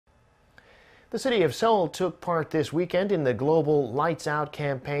The city of Seoul took part this weekend in the global Lights Out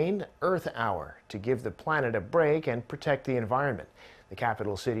campaign, Earth Hour, to give the planet a break and protect the environment. The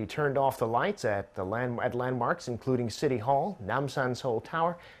capital city turned off the lights at landmarks including City Hall, Namsan Seoul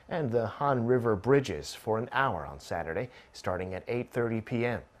Tower, and the Han River bridges for an hour on Saturday, starting at 8:30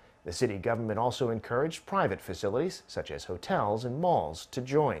 p.m. The city government also encouraged private facilities, such as hotels and malls, to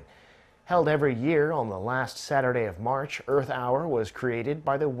join. Held every year on the last Saturday of March, Earth Hour was created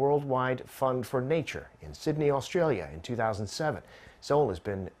by the Worldwide Fund for Nature in Sydney, Australia in 2007. Seoul has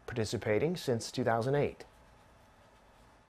been participating since 2008.